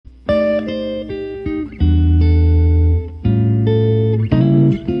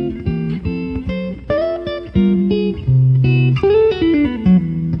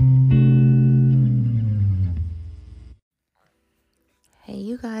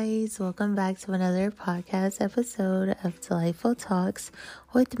guys, welcome back to another podcast episode of Delightful Talks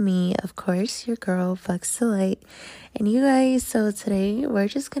with me, of course, your girl, Bucks Delight. And you guys, so today we're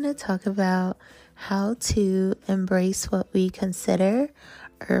just going to talk about how to embrace what we consider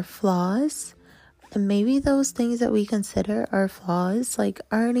our flaws. And maybe those things that we consider are flaws,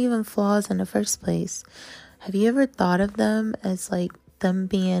 aren't even flaws in the first place. Have you ever thought of them as them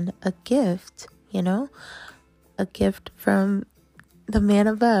being a gift, a gift from the man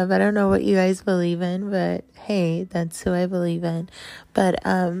above? I don't know what you guys believe in, but hey, that's who I believe in. But,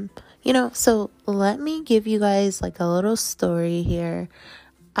 so let me give you guys a little story here.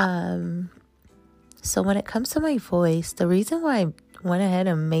 So when it comes to my voice, the reason why I went ahead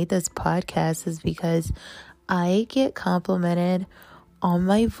and made this podcast is because I get complimented on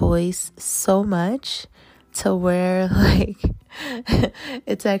my voice so much to where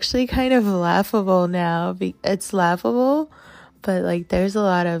it's actually kind of laughable now. It's laughable, but there's a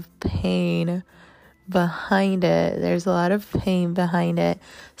lot of pain behind it.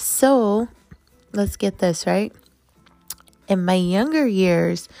 So let's get this right. In my younger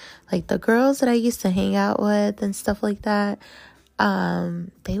years, the girls that I used to hang out with and stuff like that,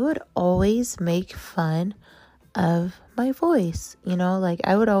 they would always make fun of my voice.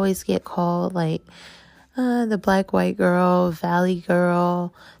 I would always get called the black white girl, valley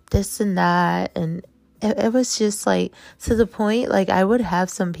girl, this and that. And it was just to the point, I would have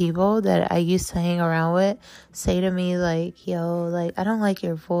some people that I used to hang around with say to me yo, I don't like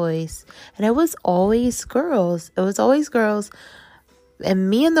your voice. And it was always girls. And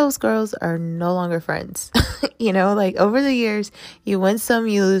me and those girls are no longer friends. Over the years, you win some,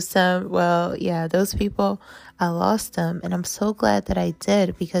 you lose some. Well, yeah, those people, I lost them. And I'm so glad that I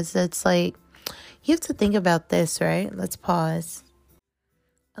did, because it's you have to think about this, right? Let's pause.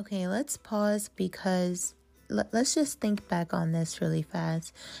 Okay, let's pause because let's just think back on this really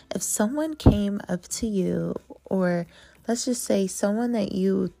fast. If someone came up to you, or let's just say someone that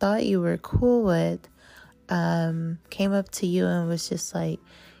you thought you were cool with, came up to you and was just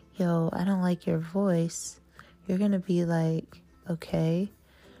yo, I don't like your voice, you're gonna be okay.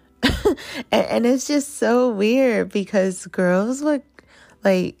 and it's just so weird, because girls would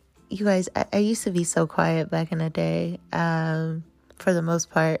you guys, I used to be so quiet back in the day, for the most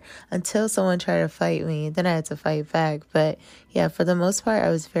part, until someone tried to fight me. Then I had to fight back. But yeah, for the most part, I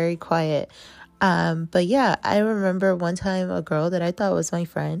was very quiet. But yeah, I remember one time a girl that I thought was my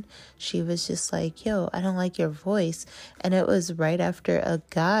friend, she was just yo, I don't like your voice. And it was right after a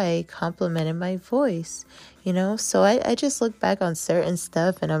guy complimented my voice, So I just look back on certain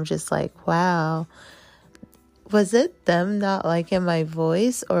stuff and I'm just wow. Was it them not liking my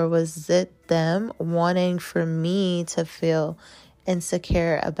voice, or was it them wanting for me to feel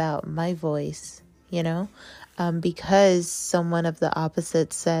insecure about my voice, because someone of the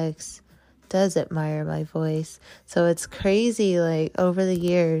opposite sex does admire my voice. So it's crazy, over the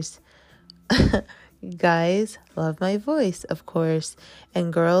years, guys love my voice, of course,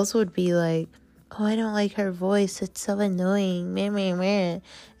 and girls would be oh, I don't like her voice, it's so annoying, man.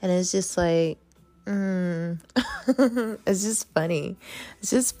 And it's just it's just funny. It's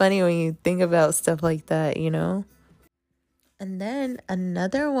just funny when you think about stuff like that, And then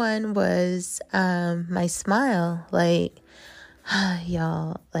another one was my smile.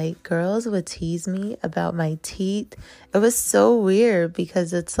 Y'all, girls would tease me about my teeth. It was so weird,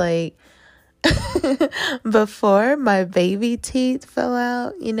 because it's before my baby teeth fell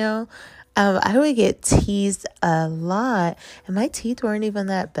out, I would get teased a lot, and my teeth weren't even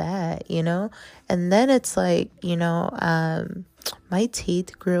that bad, And then it's my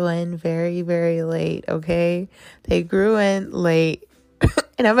teeth grew in very, very late, okay? They grew in late,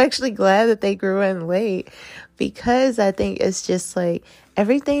 and I'm actually glad that they grew in late, because I think it's just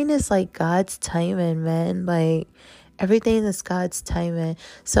everything is God's timing, man. Everything is God's timing.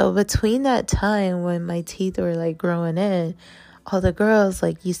 So between that time when my teeth were growing in, all the girls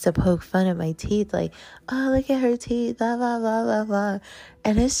used to poke fun at my teeth, oh, look at her teeth, blah blah blah blah blah.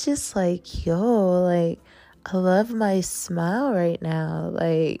 And it's just yo, I love my smile right now.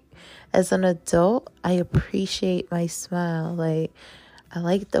 As an adult, I appreciate my smile. I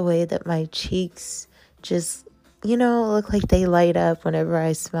like the way that my cheeks just look like they light up whenever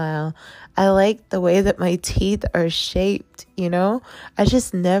I smile. I like the way that my teeth are shaped, I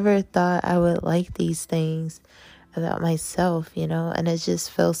just never thought I would like these things about myself, and it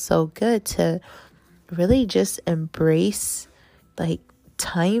just feels so good to really just embrace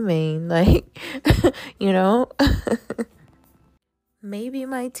timing, maybe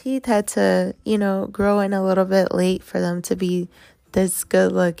my teeth had to, grow in a little bit late for them to be this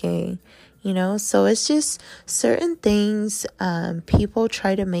good looking, So it's just certain things people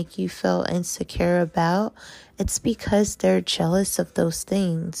try to make you feel insecure about. It's because they're jealous of those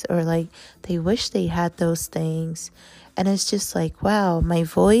things, or like they wish they had those things. And it's just like, wow, my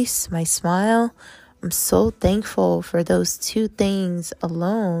voice, my smile, I'm so thankful for those two things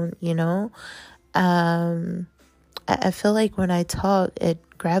alone. I feel like when I talk, it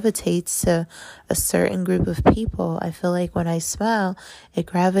gravitates to a certain group of people. I feel like when I smile, it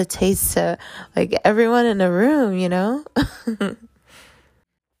gravitates to like everyone in the room.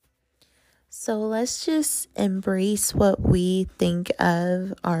 So let's just embrace what we think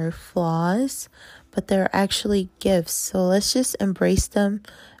of are flaws, but they're actually gifts. So let's just embrace them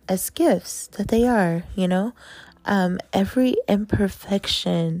as gifts that they are. Every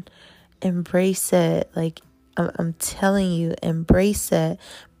imperfection, embrace it. Like, I'm telling you, embrace it,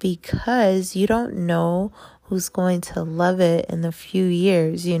 because you don't know who's going to love it in a few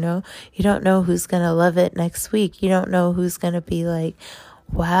years. You don't know who's going to love it next week. You don't know who's going to be like,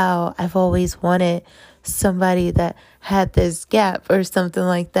 wow, I've always wanted somebody that had this gap or something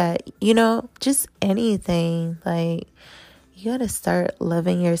like that. Just anything. Like, you got to start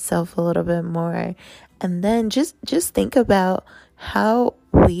loving yourself a little bit more. And then just think about how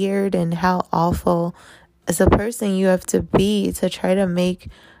weird and how awful as a person you have to be to try to make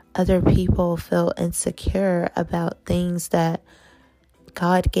other people feel insecure about things that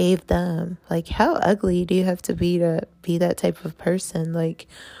God gave them. Like, how ugly do you have to be that type of person? Like,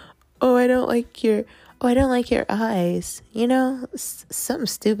 I don't like your eyes. Something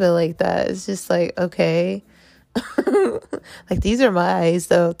stupid like that. It's just like, okay. Like, these are my eyes,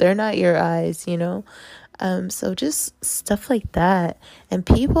 though. They're not your eyes. So just stuff like that. And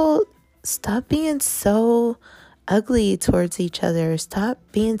people, stop being so ugly towards each other. Stop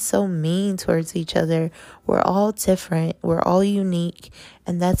being so mean towards each other. We're all different. We're all unique.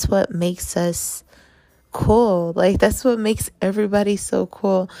 And that's what makes us cool. Like, that's what makes everybody so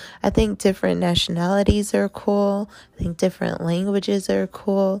cool. I think different nationalities are cool. I think different languages are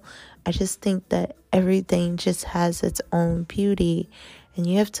cool. I just think that everything just has its own beauty. And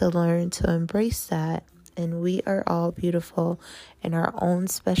you have to learn to embrace that. And we are all beautiful in our own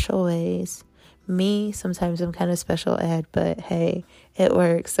special ways. Me, sometimes I'm kind of special ed, but hey, it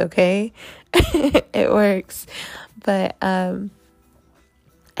works, okay? It works. But I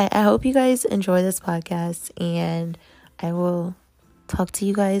hope you guys enjoy this podcast, and I will talk to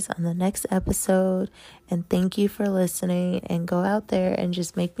you guys on the next episode. And thank you for listening, and go out there and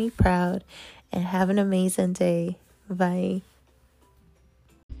just make me proud and have an amazing day. Bye.